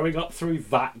not going up through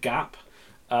that gap.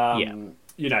 And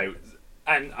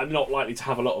I'm not likely to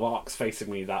have a lot of arcs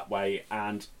facing me that way.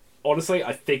 And honestly,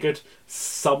 I figured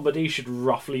somebody should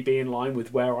roughly be in line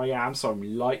with where I am, so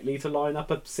I'm likely to line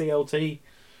up a CLT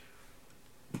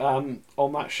on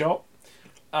that shot.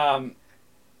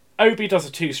 Obi does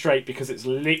a 2 straight because it's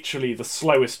literally the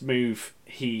slowest move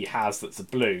he has that's a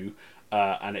blue,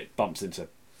 and it bumps into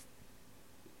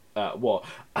what?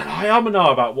 And I am and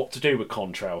ah about what to do with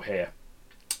Contrail here,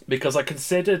 because I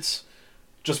considered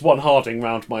just one harding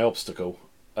round my obstacle,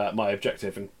 my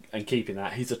objective, and keeping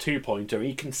that. He's a 2-pointer.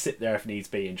 He can sit there if needs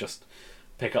be and just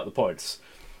pick up the points.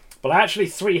 But I actually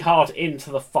 3-hard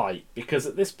into the fight because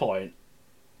at this point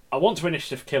I want to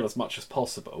initiative kill as much as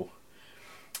possible.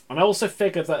 And I also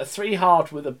figured that a 3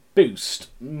 hard with a boost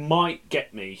might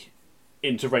get me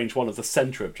into range 1 of the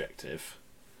centre objective.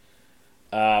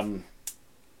 And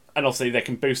obviously they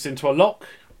can boost into a lock.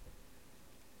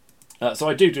 So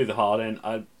I do the hard in.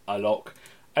 I lock.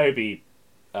 Obi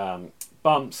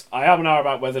bumps. I have an hour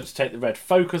about whether to take the red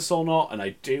focus or not, and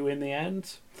I do in the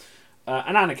end.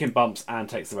 And Anakin bumps and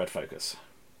takes the red focus.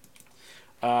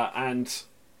 And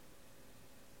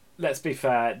let's be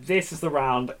fair, this is the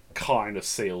round that kind of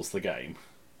seals the game.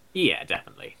 Yeah,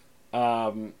 definitely.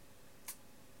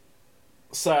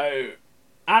 So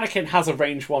Anakin has a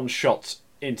range 1 shot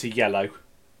into yellow,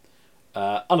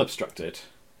 unobstructed,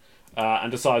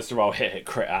 and decides to roll hit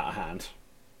crit out of hand.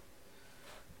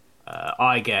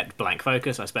 I get blank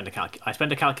focus. I spend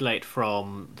a calculate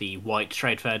from the white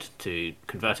trade fed to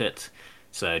convert it.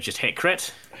 So just hit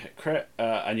crit. Hit crit,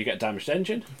 and you get damaged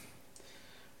engine.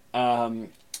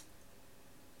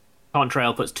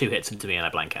 Contrail puts 2 hits into me and I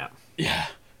blank out. Yeah,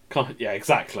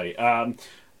 exactly.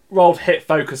 Rolled hit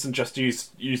focus and just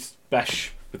use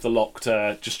Besh with the lock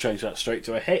to just change that straight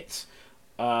to a hit.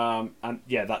 And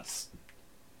yeah, that's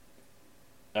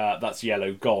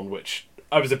yellow gone, which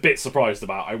I was a bit surprised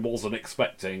about. I wasn't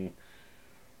expecting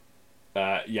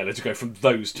yellow to go from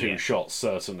those 2 shots,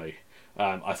 certainly.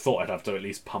 I thought I'd have to at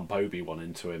least pump Obi-Wan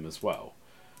into him as well.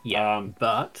 Yeah,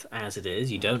 but as it is,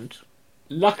 you don't.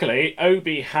 Luckily,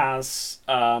 Obi has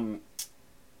a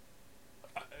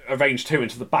range 2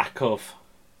 into the back of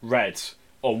red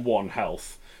on 1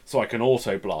 health, so I can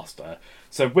auto blast her.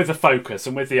 So with the focus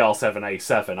and with the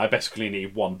R7A7, I basically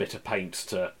need 1 bit of paint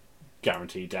to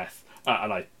guarantee death.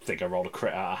 And I think I rolled a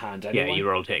crit out of hand anyway. Yeah, you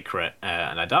rolled hit crit,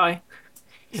 and I die.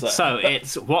 So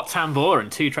it's Wat Tambor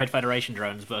and 2 Trade Federation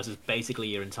drones versus basically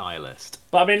your entire list.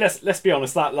 But I mean, let's be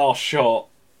honest, that last shot,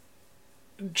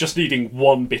 just needing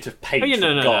 1 bit of paint. Oh, yeah,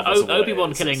 no. of what Obi-Wan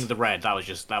it is. killing the red, that was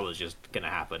just gonna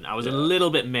happen. I was a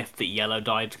little bit miffed that yellow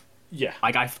died. Yeah.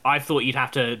 Like I thought you'd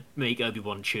have to make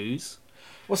Obi-Wan choose.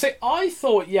 Well, see, I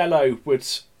thought yellow would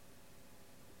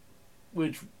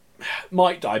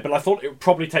might die, but I thought it would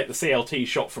probably take the CLT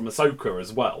shot from Ahsoka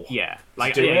as well. Yeah, I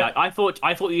thought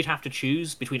you'd have to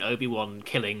choose between Obi-Wan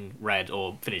killing red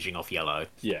or finishing off yellow.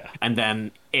 Yeah, and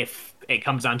then if it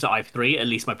comes down to I3, at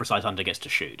least my precise hunter gets to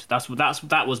shoot. That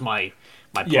was my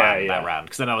plan that round.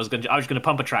 Because then I was gonna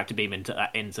pump a tractor beam into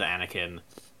Anakin,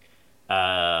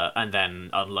 and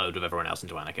then unload with everyone else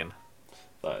into Anakin.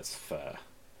 That's fair.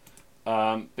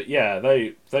 But yeah,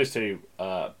 those 2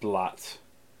 blat.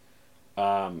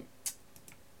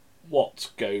 What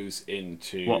goes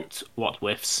into what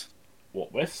whiffs?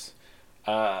 What whiffs?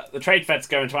 The trade feds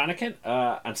go into Anakin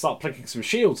and start plinking some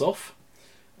shields off.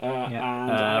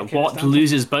 And What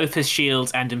loses both his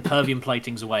shields and impervium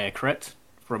platings away a crit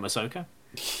from Ahsoka.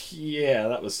 Yeah,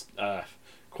 that was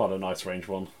quite a nice range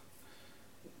 1.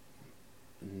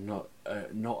 Not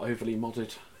overly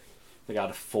modded. I think I had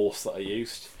a force that I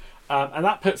used, and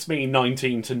that puts me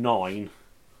 19-9.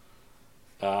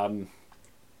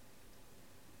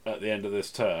 At the end of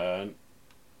this turn,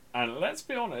 and let's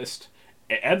be honest,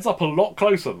 it ends up a lot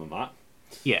closer than that.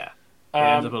 Yeah, it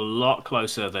ends up a lot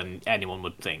closer than anyone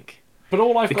would think. But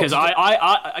all I've because got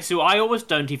I always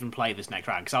don't even play this next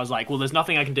round because I was like, well, there's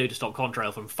nothing I can do to stop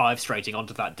Contrail from 5 straighting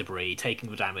onto that debris,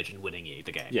 taking the damage and winning you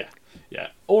the game. Yeah.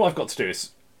 All I've got to do is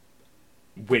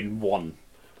win 1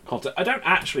 contest. I don't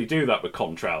actually do that with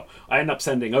Contrail. I end up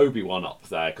sending Obi-Wan up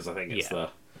there because I think it's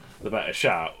the better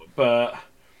shout. But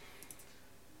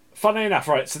funnily enough,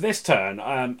 right, so this turn,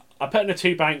 I put in a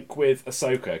 2 bank with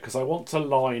Ahsoka because I want to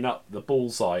line up the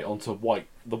bullseye onto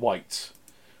the white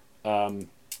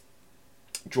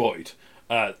droid.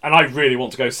 And I really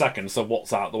want to go second, so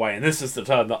what's out of the way? And this is the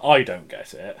turn that I don't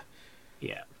get it.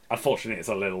 Yeah. Unfortunately, it's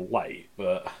a little late,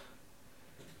 but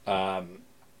I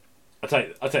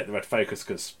take the red focus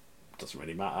because it doesn't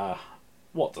really matter.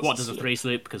 What does a 3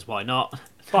 sleep? Because why not?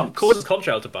 Bumps. Causes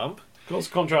Contrail to bump.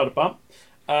 Contrail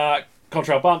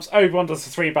bumps. Obi-Wan does a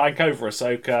 3 bank over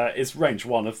Ahsoka. Is range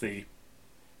 1 of the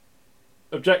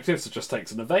objective, so just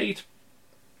takes an evade.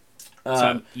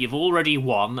 So you've already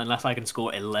won, unless I can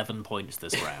score 11 points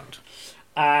this round.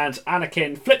 And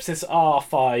Anakin flips his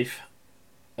R4P,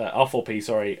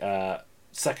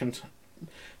 second,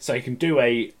 so he can do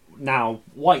a now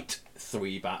white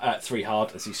 3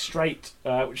 hard as he's straight,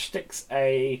 which sticks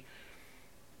a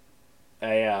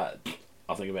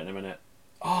I'll think of it in a minute.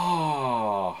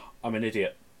 I'm an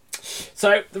idiot.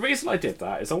 So the reason I did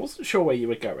that is I wasn't sure where you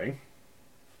were going.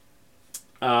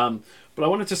 But I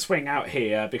wanted to swing out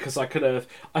here because I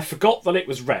forgot that it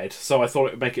was red, so I thought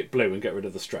it would make it blue and get rid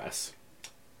of the stress.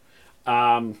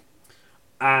 And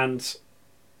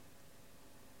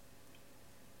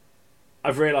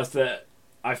I've realised that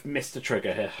I've missed a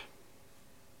trigger here.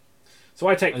 So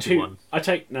I take Obi-Wan.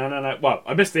 no. Well,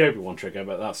 I missed the Obi-Wan trigger,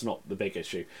 but that's not the big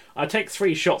issue. I take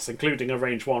 3 shots, including a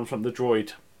range 1 from the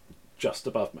droid just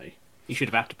above me. You should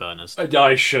have afterburners.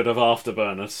 I should have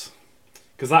afterburners.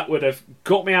 Because that would have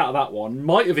got me out of that one.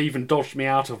 Might have even dodged me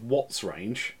out of Watt's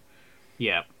range.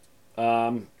 Yeah.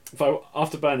 If I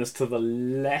afterburners to the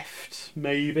left,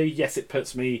 maybe. Yes, it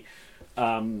puts me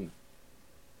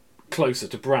closer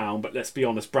to Brown, but let's be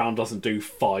honest, Brown doesn't do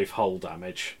 5 hull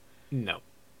damage. No.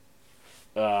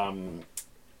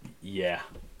 Yeah.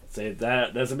 So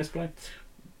there's a misplay.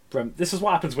 This is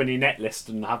what happens when you netlist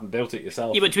and haven't built it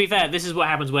yourself. Yeah, but to be fair, this is what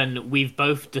happens when we've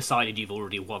both decided you've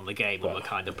already won the game and we're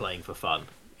kind of playing for fun.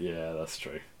 Yeah, that's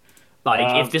true.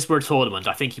 Like, if this were a tournament,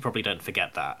 I think you probably don't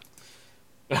forget that.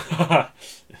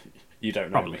 You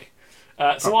don't know Probably.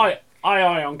 me. So I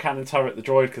ion cannon turret the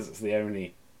droid because it's the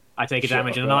only... I take a shit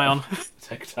damage I've and an got. ion.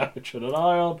 Take a damage and an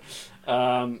ion.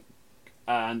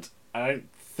 And I don't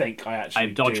think I actually I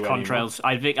dodge do any contrails.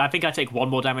 I think I take 1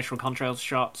 more damage from contrails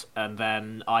shot, and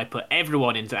then I put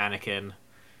everyone into Anakin.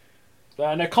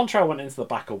 more. No, Contrail went into the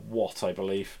back of Watt, I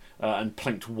believe, and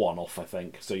plinked 1 off, I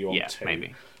think. So you're on 2.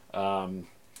 Maybe. Um,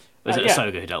 Was it yeah.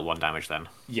 Ahsoka who dealt 1 damage then?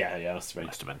 yeah, that's me.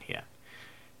 Must have been, yeah.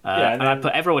 Yeah, and I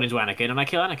put everyone into Anakin, and I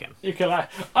kill Anakin. You can.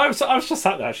 I was just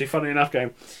sat there actually. Funny enough,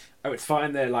 going, oh, it's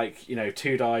fine. They're like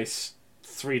 2 dice,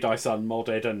 3 dice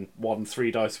unmodded, and 1 3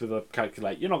 dice with a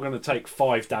calculate. You're not going to take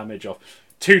 5 damage off.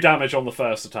 2 damage on the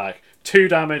first attack, 2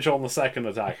 damage on the second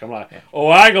attack. I'm like,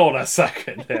 oh, hang on a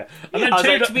second here. And then I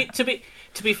was 2 like,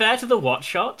 to be fair to the Watt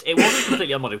shot, it wasn't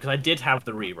completely unmodded because I did have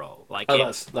the reroll. Like,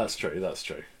 Oh, that's true. That's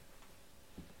true.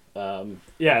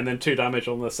 Yeah, and then 2 damage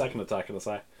on the second attack, and it's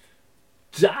like,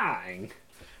 dang.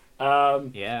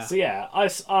 yeah. So yeah,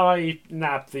 I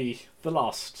nabbed the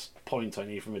last point I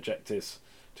need from objectives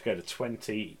to go to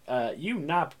 20. You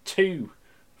nabbed 2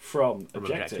 from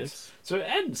objectives. So it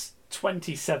ends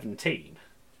 2017,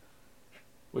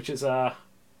 which is a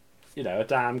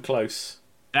damn close.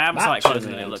 Damn match sight closer in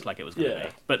than the it end. looked like it was going to Yeah.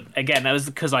 be. But again, that was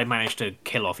because I managed to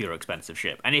kill off your expensive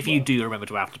ship. And if you do remember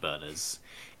to afterburners,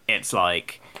 it's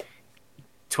like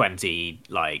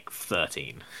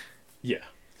 13. Yeah.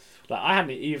 Like, I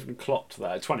hadn't even clocked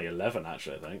that. 2011,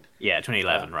 actually, I think. Yeah,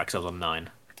 2011, right, because I was on 9.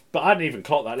 But I hadn't even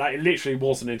clocked that. Like, it literally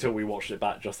wasn't until we watched it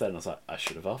back just then I was like, I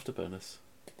should have afterburners.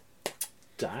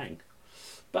 Dang.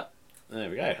 But there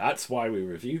we go. That's why we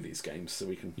review these games, so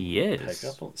we can Yes. pick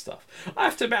up on stuff. I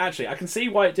have to admit, actually, I can see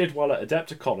why it did well at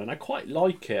Adepticon, and I quite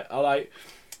like it. I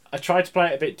tried to play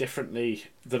it a bit differently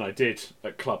than I did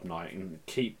at Club Night and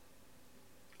keep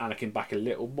Anakin back a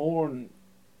little more. And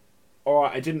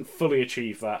alright, I didn't fully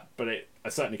achieve that, but I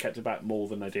certainly kept it back more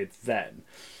than I did then.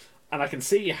 And I can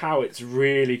see how it's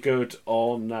really good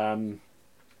on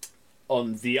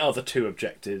the other 2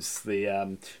 objectives,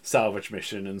 the salvage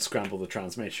mission and scramble the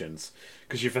transmissions,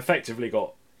 because you've effectively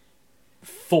got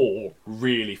 4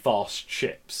 really fast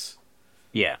ships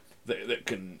Yeah. that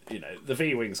can, the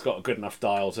V-Wing's got a good enough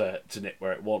dial to nip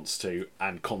where it wants to,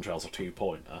 and Contrail's a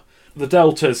 2-pointer. The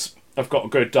Deltas have got a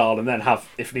good dial and then have,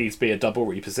 if needs be, a double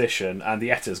reposition, and the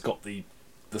Etta's got the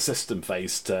system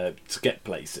phase to get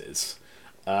places.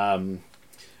 And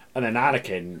then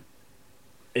Anakin,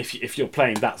 if you're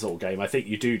playing that sort of game, I think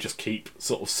you do just keep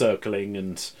sort of circling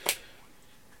and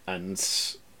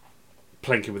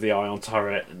plinking with the ion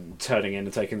turret and turning in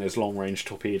and taking those long range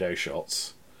torpedo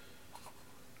shots.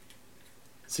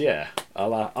 So yeah,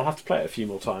 I'll have to play it a few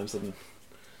more times and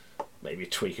maybe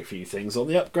tweak a few things on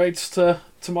the upgrades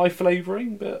to my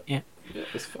flavouring, but Yeah.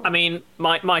 it's fun. I mean,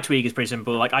 my tweak is pretty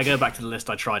simple. Like, I go back to the list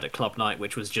I tried at Club Night,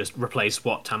 which was just replace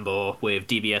Watt Tambor with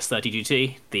DBS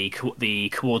 32T, the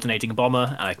coordinating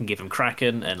bomber, and I can give him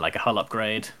Kraken and like a hull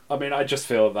upgrade. I mean, I just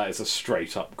feel that is a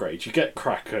straight upgrade. You get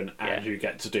Kraken and you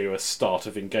get to do a start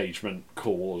of engagement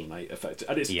coordinate effect,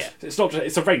 and it's not just,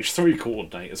 it's a range 3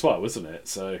 coordinate as well, isn't it?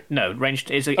 So No,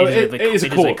 ranged is a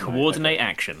coordinate, coordinate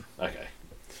action. okay.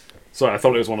 Sorry, I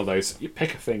thought it was one of those. You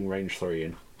pick a thing, range 3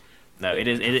 in. No, it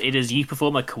is you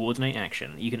perform a coordinate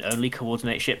action. You can only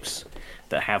coordinate ships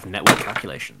that have network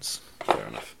calculations. Fair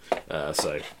enough.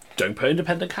 So don't put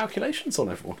independent calculations on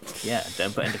everyone. Yeah,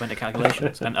 don't put independent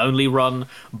calculations, and only run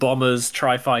bombers,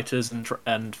 tri-fighters,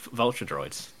 and vulture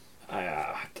droids.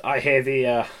 I hear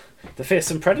the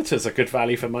fearsome predators are good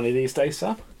value for money these days,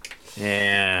 Sam.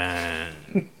 Yeah.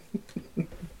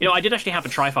 I did actually have a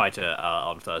tri-fighter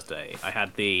on Thursday. I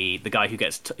had the guy who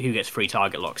gets free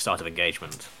target lock start of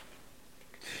engagement.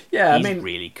 Yeah, He's I mean,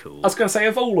 really cool. I was going to say,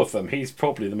 of all of them, he's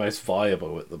probably the most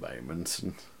viable at the moment.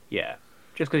 And Yeah,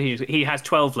 just because he has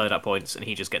 12 loadout points and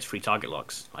he just gets free target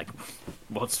locks. Like,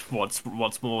 what's more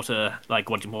to like?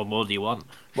 What more do you want?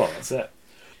 well, that's it.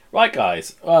 Right,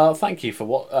 guys. Well, thank you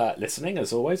for listening,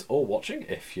 as always, or watching,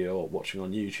 if you're watching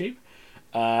on YouTube.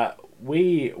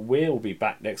 We will be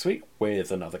back next week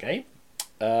with another game.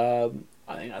 I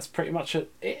think that's pretty much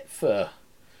it for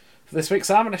this week.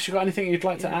 Sam, unless you've got anything you'd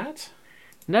like to add?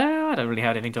 No, I don't really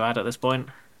have anything to add at this point.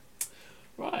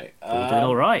 Right. We're doing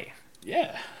all right.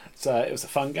 Yeah. It was a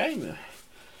fun game.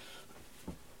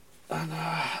 And,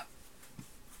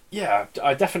 yeah,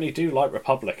 I definitely do like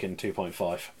Republic in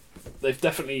 2.5. They've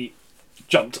definitely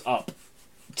jumped up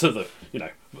to the,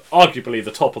 arguably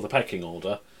the top of the pecking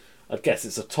order. I guess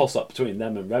it's a toss-up between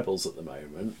them and Rebels at the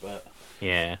moment, but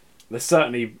Yeah. they're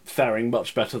certainly faring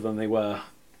much better than they were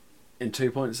in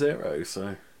 2.0,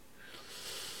 so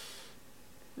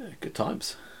yeah, good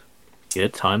times.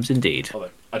 Good times indeed.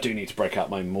 Although I do need to break out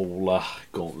my Maul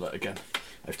gauntlet again.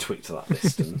 I've tweaked that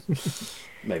list, and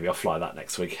maybe I'll fly that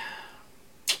next week.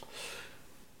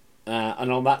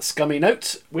 And on that scummy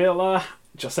note, we'll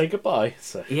just say goodbye.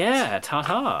 So Yeah,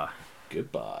 ta-ta.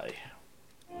 goodbye.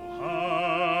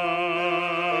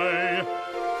 Hi.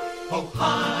 Oh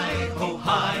hi, oh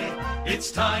hi,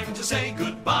 it's time to say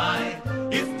goodbye.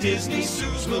 If Disney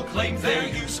zoos will claim their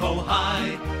use, ho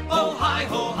hi, ho hi,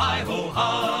 ho hi, ho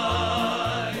hi.